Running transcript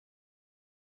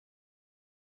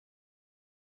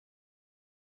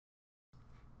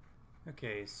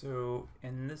Okay, so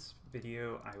in this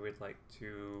video I would like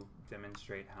to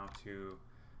demonstrate how to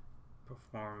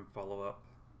perform follow-up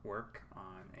work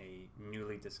on a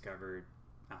newly discovered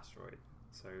asteroid.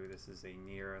 So this is a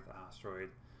near-Earth asteroid,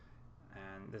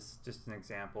 and this is just an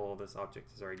example. This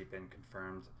object has already been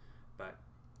confirmed, but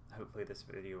hopefully this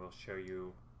video will show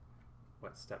you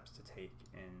what steps to take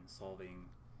in solving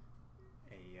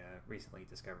a recently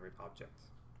discovered object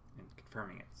and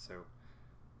confirming it. So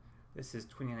this is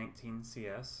 2019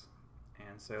 CS,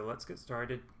 and so let's get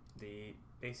started. The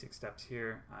basic steps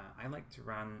here, I like to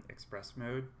run express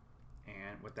mode,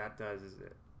 and what that does is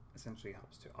it essentially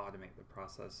helps to automate the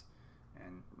process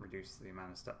and reduce the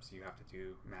amount of steps you have to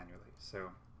do manually. So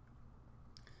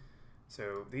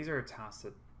these are tasks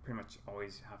that pretty much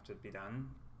always have to be done.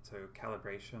 So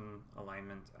calibration,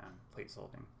 alignment, and plate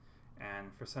solving.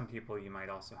 And for some people you might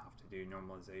also have to do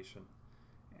normalization.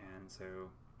 And so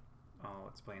I'll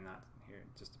explain that here in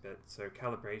just a bit. So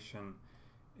calibration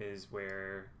is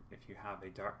where if you have a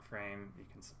dark frame, you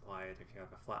can supply it. If you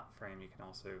have a flat frame, you can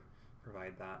also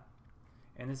provide that.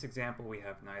 In this example, we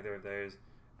have neither of those,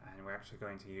 and we're actually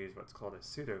going to use what's called a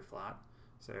pseudo-flat.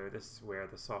 So this is where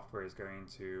the software is going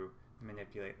to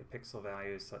manipulate the pixel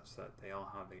values such that they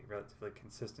all have a relatively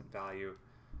consistent value,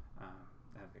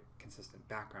 have a consistent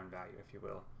background value, if you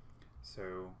will.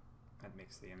 So that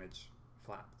makes the image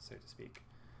flat, so to speak.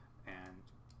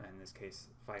 And in this case,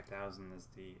 5,000 is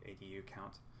the ADU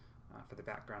count for the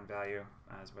background value,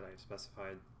 as what I've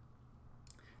specified.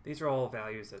 These are all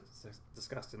values that's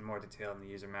discussed in more detail in the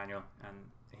user manual, and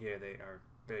here they are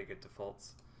very good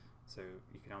defaults, so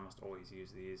you can almost always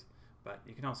use these, but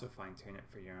you can also fine-tune it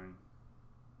for your own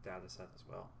data set as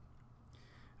well.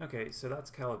 Okay, so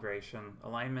that's calibration.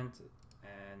 Alignment,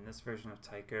 in this version of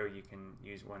Tycho, you can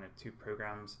use one of two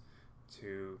programs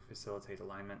to facilitate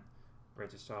alignment: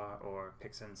 Registrar or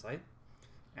PixInsight,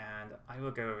 and I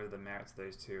will go over the merits of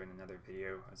those two in another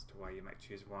video as to why you might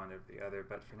choose one over the other,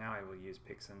 but for now I will use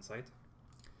PixInsight.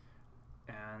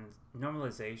 And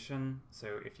normalization,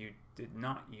 so if you did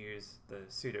not use the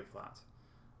pseudo-flat,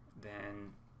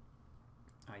 then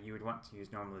you would want to use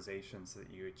normalization so that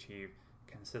you achieve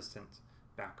consistent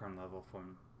background level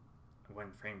from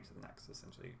one frame to the next,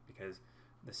 essentially, because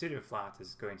the pseudo-flat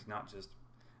is going to not just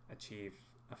achieve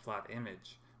a flat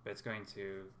image, but it's going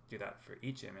to do that for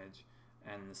each image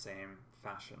in the same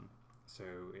fashion. So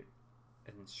it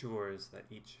ensures that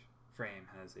each frame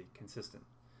has a consistent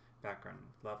background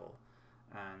level,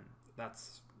 and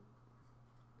that's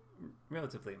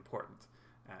relatively important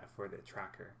for the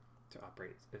tracker to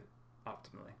operate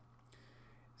optimally.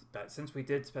 But since we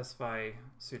did specify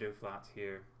pseudo-flat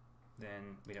here,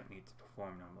 then we don't need to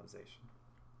perform normalization.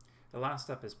 The last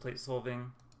step is plate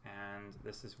solving, and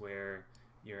this is where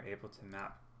you're able to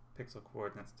map pixel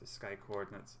coordinates to sky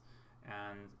coordinates,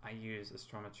 and I use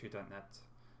astrometry.net,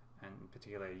 and in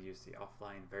particular I use the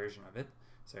offline version of it,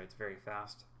 so it's very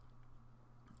fast.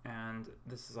 And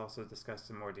this is also discussed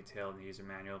in more detail in the user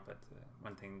manual, but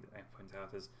one thing that I point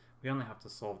out is we only have to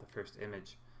solve the first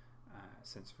image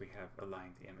since we have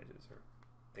aligned the images, or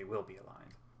they will be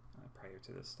aligned prior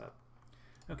to this step.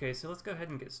 Okay, so let's go ahead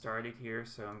and get started here.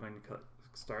 So I'm going to click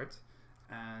Start,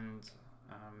 and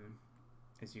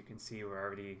as you can see, we're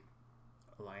already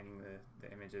aligning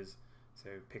the images. So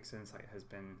PixInsight has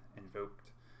been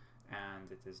invoked,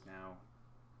 and it is now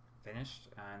finished.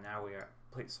 And now we are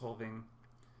plate solving.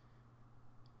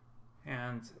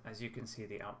 And as you can see,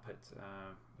 the output,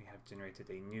 we have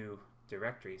generated a new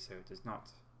directory, so it does not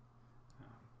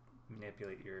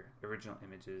manipulate your original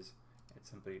images. It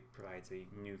simply provides a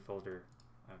new folder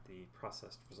of the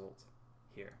processed result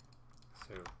here.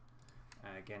 So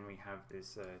again, we have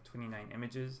this 29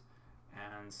 images,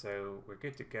 and so we're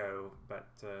good to go, but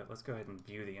let's go ahead and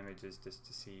view the images just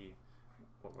to see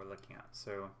what we're looking at.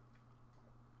 So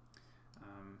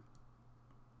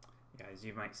yeah, as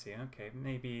you might see, okay,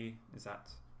 maybe is that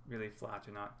really flat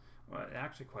or not? Well,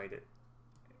 actually quite it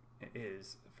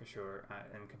is for sure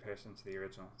in comparison to the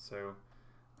original. So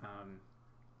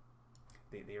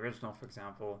the original, for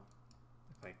example,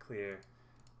 if I clear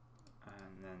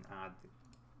and then add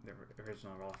the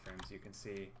original raw frames, you can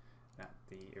see that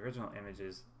the original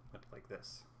images look like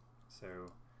this. So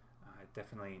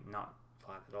definitely not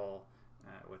flat at all,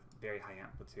 with very high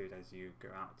amplitude as you go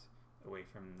out away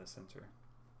from the center,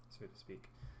 so to speak.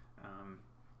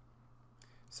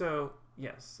 So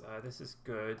yes, this is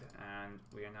good, and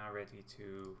we are now ready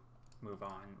to move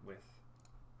on with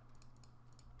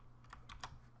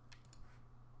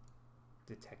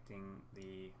detecting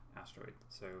the asteroid.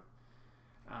 So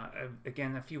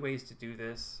again, a few ways to do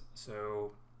this.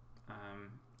 So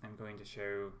I'm going to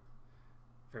show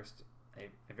first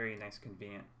a very nice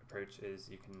convenient approach is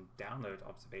you can download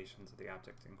observations of the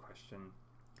object in question.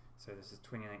 So this is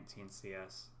 2019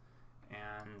 CS,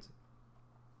 and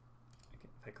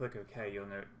if I click OK, you'll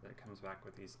note that it comes back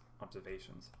with these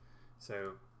observations.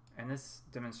 So in this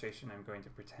demonstration, I'm going to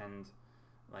pretend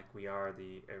like we are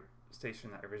the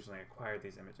station that originally acquired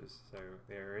these images. So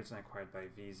they were originally acquired by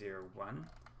V01,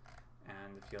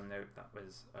 and if you'll note, that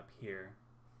was up here.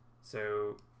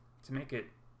 So to make it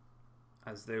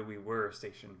as though we were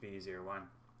station V01,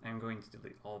 I'm going to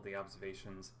delete all the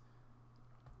observations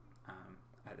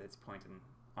at its point and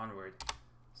onward.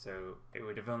 So it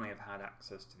would have only have had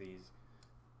access to these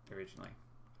originally.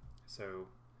 So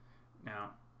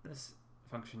now this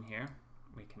function here,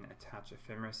 we can attach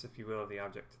a femoris, if you will, of the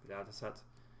object to the data set.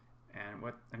 And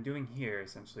what I'm doing here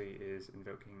essentially is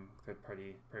invoking a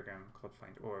third-party program called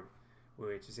findOrb,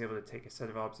 which is able to take a set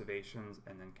of observations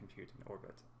and then compute an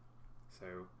orbit. So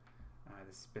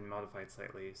this has been modified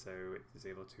slightly, so it is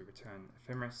able to return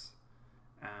a femoris.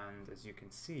 And as you can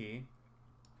see,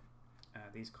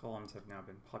 these columns have now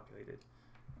been populated.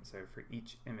 So for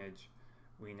each image,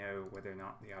 we know whether or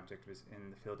not the object was in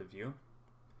the field of view.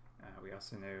 We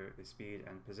also know the speed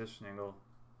and position angle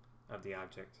of the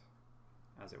object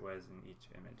as it was in each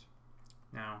image.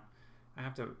 Now, I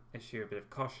have to issue a bit of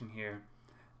caution here.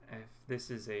 If this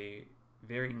is a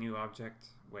very new object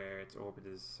where its orbit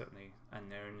is certainly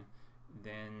unknown,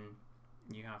 then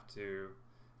you have to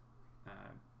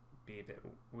be a bit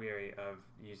wary of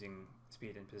using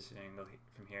speed and position angle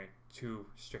from here too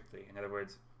strictly. In other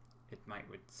words, it might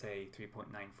would say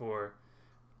 3.94,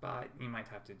 but you might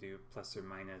have to do plus or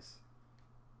minus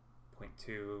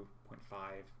 0.2,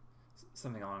 0.5,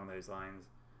 something along those lines.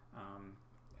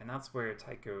 And that's where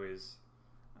Tycho is,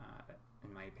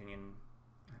 in my opinion,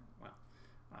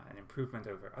 an improvement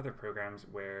over other programs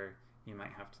where you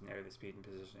might have to know the speed and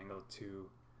position angle too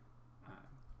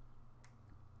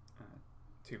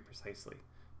precisely.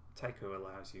 Tycho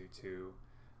allows you to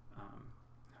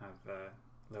have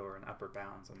lower and upper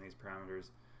bounds on these parameters,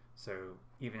 so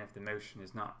even if the motion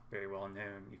is not very well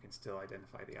known, you can still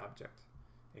identify the object.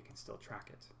 It can still track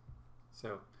it.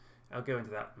 So I'll go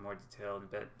into that in more detail in a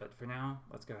bit, but for now,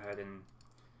 let's go ahead and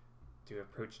do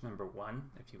approach number 1,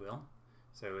 if you will.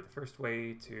 So the first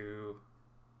way to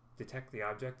detect the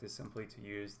object is simply to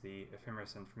use the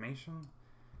ephemeris information.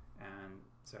 And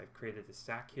so I've created a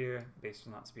stack here based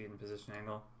on that speed and position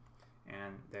angle,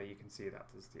 and there you can see that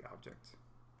is the object.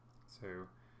 So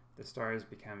the stars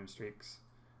become streaks,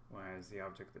 whereas the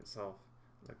object itself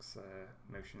looks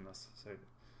motionless, so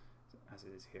as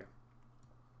it is here.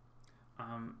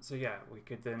 So yeah, we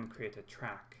could then create a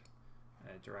track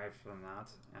derived from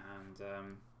that,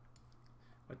 and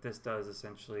what this does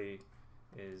essentially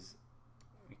is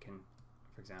we can,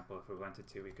 for example, if we wanted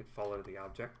to, we could follow the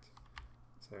object.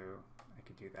 So I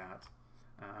could do that.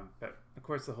 But of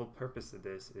course the whole purpose of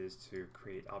this is to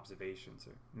create observations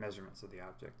or measurements of the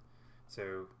object.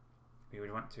 So we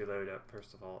would want to load up,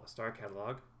 first of all, a star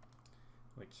catalog,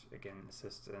 which again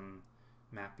assists in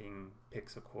mapping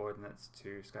pixel coordinates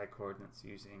to sky coordinates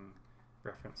using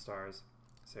reference stars.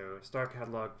 So a star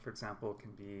catalog, for example,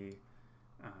 can be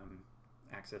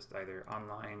accessed either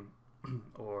online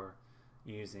or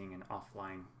using an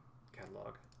offline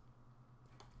catalog.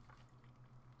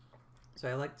 So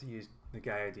I like to use the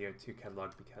GaiaDO2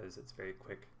 catalog because it's very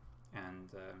quick, and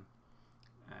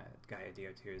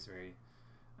GaiaDO2 is very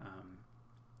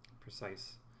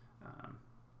precise.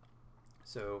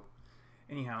 So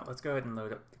anyhow, let's go ahead and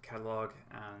load up the catalog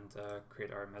and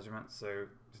create our measurements. So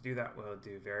to do that, we'll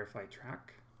do verify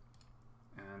track.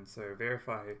 And so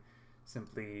verify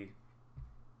simply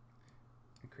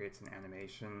creates an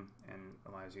animation and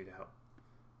allows you to help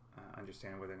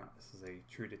understand whether or not this is a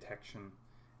true detection,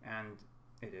 and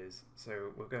it is.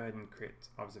 So we'll go ahead and create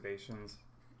observations.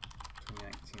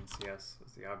 2019 CS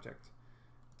is the object,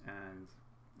 and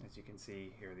as you can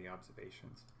see, here are the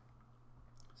observations.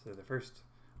 So the first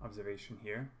observation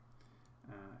here,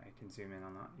 I can zoom in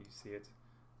on that, you see it,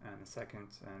 and the second,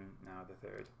 and now the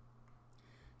third.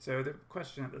 So the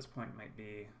question at this point might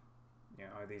be,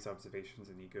 are these observations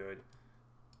any good?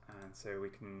 And so we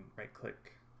can right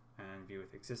click and view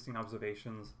with existing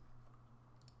observations.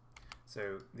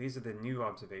 So these are the new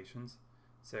observations.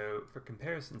 So for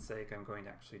comparison's sake, I'm going to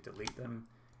actually delete them,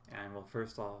 and we'll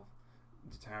first off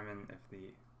determine if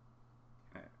the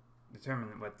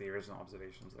determine what the original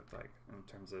observations look like in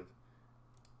terms of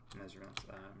measurements.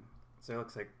 So it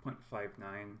looks like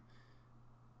 0.59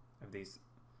 of these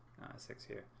 6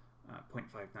 here.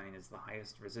 0.59 is the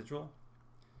highest residual,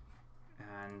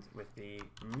 and with the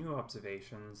new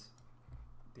observations,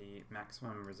 the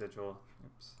maximum residual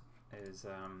is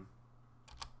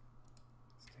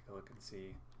a look and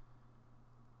see.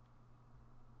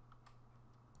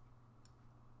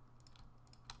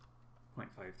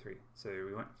 .53. So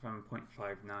we went from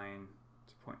 0.59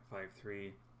 to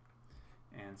 0.53,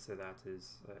 and so that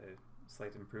is a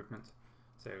slight improvement.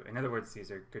 So in other words,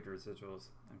 these are good residuals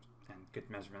and good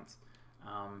measurements.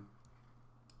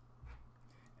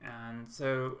 And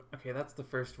so, okay, that's the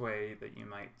first way that you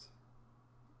might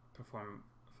perform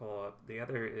follow-up. The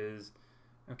other is,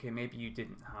 okay, maybe you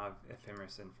didn't have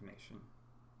femoris information,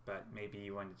 but maybe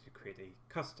you wanted to create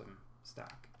a custom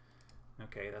stack.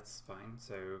 Okay, that's fine.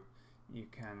 So you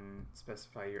can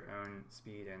specify your own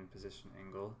speed and position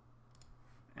angle.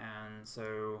 And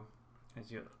so, as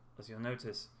you'll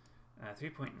notice,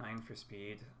 3.9 for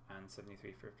speed and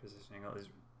 73 for position angle is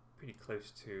pretty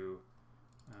close to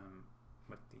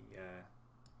what the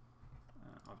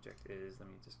object is. Let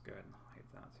me just go ahead and hide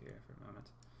that here for a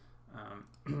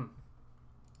moment.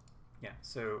 Yeah,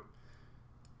 so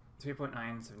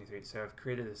 3.9, 73. So I've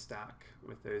created a stack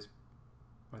with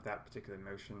that particular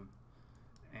motion,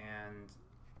 and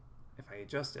if I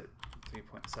adjust it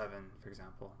 3.7, for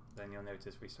example, then you'll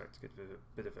notice we start to get a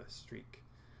bit of a streak.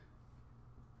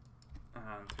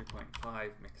 3.5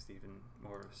 makes even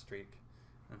more of a streak,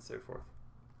 and so forth.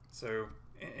 So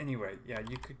anyway, yeah,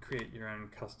 you could create your own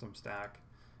custom stack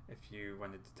if you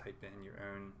wanted to type in your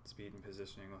own speed and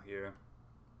position angle here.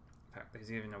 In fact,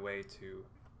 there's even a way to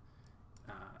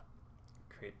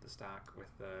create the stack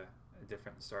with a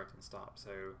different start and stop.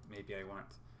 So maybe I want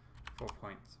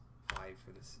 4.5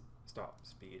 for this stop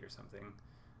speed or something.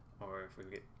 Or if we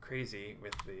get crazy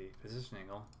with the position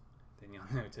angle, then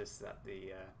you'll notice that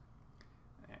the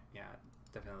yeah,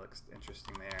 it definitely looks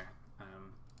interesting there.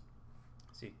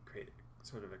 So you create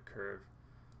sort of a curve,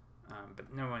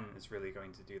 but no one is really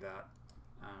going to do that.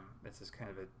 This is kind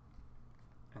of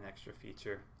an extra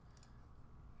feature.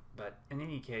 But in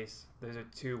any case, those are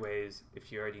two ways,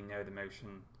 if you already know the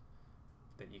motion,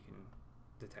 that you can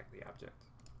detect the object.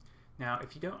 Now,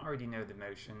 if you don't already know the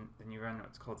motion, then you run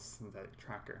what's called a synthetic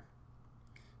tracker.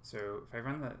 So if I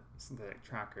run the synthetic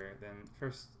tracker, then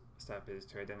first step is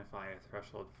to identify a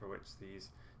threshold for which these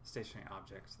stationary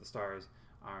objects, the stars,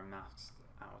 are maxed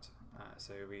out.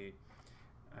 So we,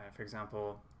 for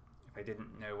example, if I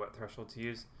didn't know what threshold to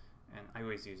use, and I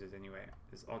always use it anyway,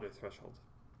 is auto threshold.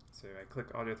 So I click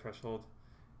auto threshold,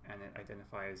 and it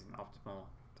identifies an optimal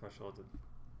threshold.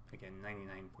 Again,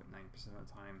 99.9% of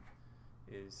the time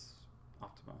is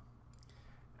optimal.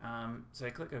 So I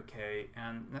click OK,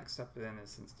 and next step then is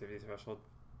sensitivity threshold.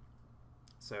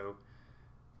 So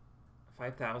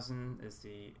 5,000 is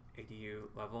the ADU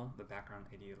level, the background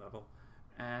ADU level,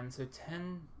 and so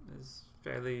 10 is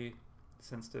fairly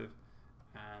sensitive.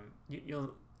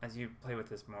 You'll, as you play with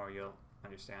this more, you'll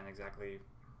understand exactly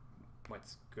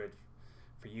what's good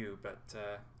for you. But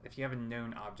if you have a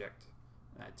known object,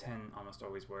 10 almost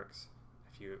always works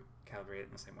if you calibrate it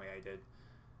in the same way I did.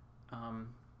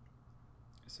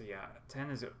 So yeah, 10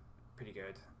 is pretty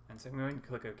good. And so I'm going to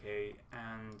click OK,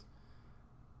 and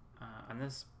on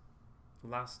this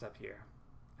last step here,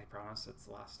 I promise it's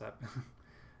the last step,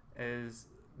 is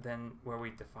then where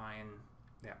we define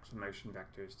the actual motion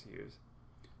vectors to use.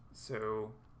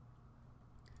 So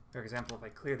for example, if I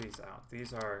clear these out,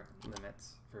 these are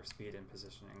limits for speed and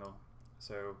position angle.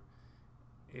 So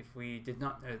if we did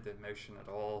not know the motion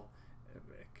at all,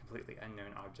 a completely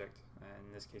unknown object,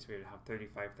 in this case we would have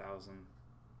 35,000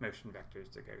 motion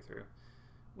vectors to go through,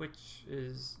 which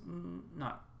is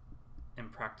not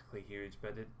impractically huge,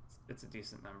 but it's a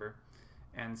decent number.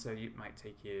 And so it might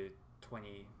take you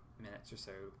 20 minutes or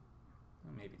so,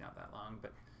 maybe not that long,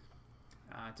 but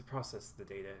to process the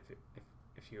data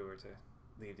if you were to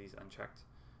leave these unchecked.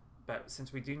 But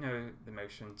since we do know the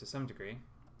motion to some degree,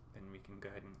 then we can go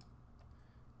ahead and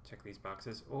check these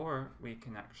boxes, or we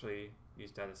can actually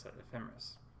use dataset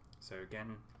ephemeris. So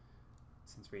again,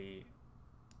 since we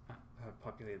have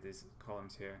populated these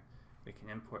columns here, we can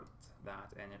import that,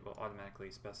 and it will automatically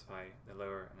specify the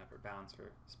lower and upper bounds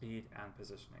for speed and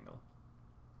position angle.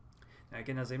 Now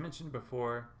again, as I mentioned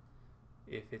before,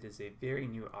 if it is a very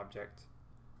new object,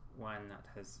 one that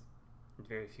has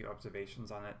very few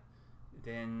observations on it,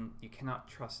 then you cannot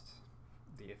trust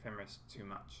the ephemeris too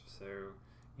much. So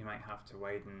you might have to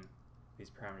widen these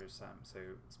parameters some. So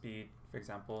speed, for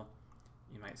example,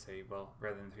 you might say, well,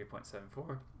 rather than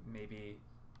 3.74, maybe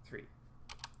 3.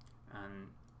 And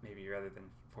maybe rather than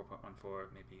 4.14,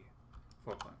 maybe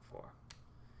 4.4.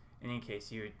 In any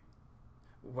case, you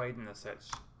would widen the search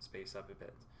space up a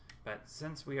bit. But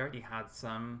since we already had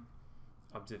some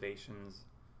observations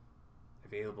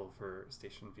available for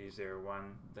station V01,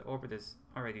 the orbit is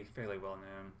already fairly well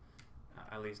known,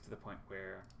 at least to the point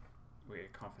where we're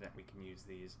confident we can use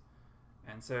these.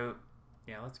 And so,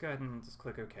 yeah, let's go ahead and just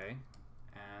click OK.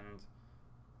 And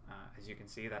as you can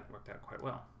see, that worked out quite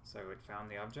well. So it found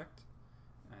the object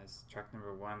as track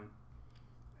number 1.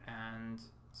 And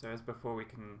so as before, we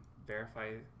can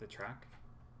verify the track,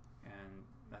 and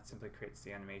that simply creates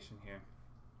the animation here.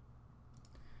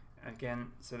 Again,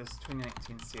 so this is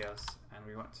 2019 CS, and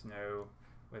we want to know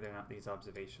whether or not these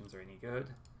observations are any good.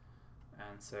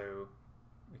 And so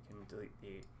we can delete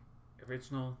the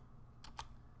original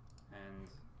and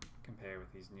compare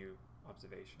with these new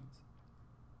observations.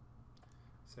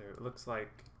 So it looks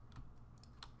like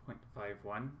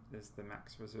 0.51 is the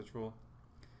max residual,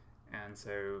 and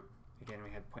so again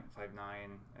we had 0.59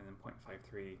 and then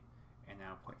 0.53 and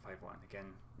now 0.51. Again,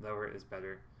 lower is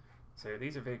better. So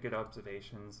these are very good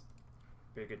observations,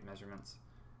 very good measurements,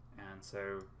 and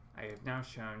so I have now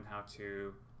shown how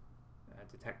to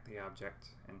detect the object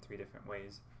in 3 different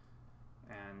ways,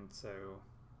 and so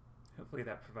hopefully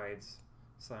that provides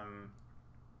some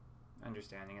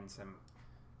understanding and some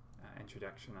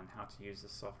introduction on how to use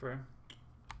this software.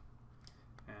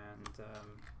 And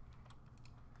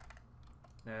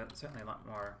there's certainly a lot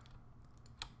more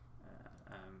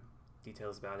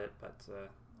details about it, but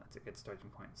that's a good starting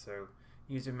point. So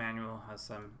user manual has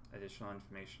some additional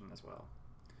information as well.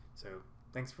 So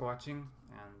thanks for watching,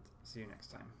 and see you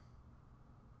next time.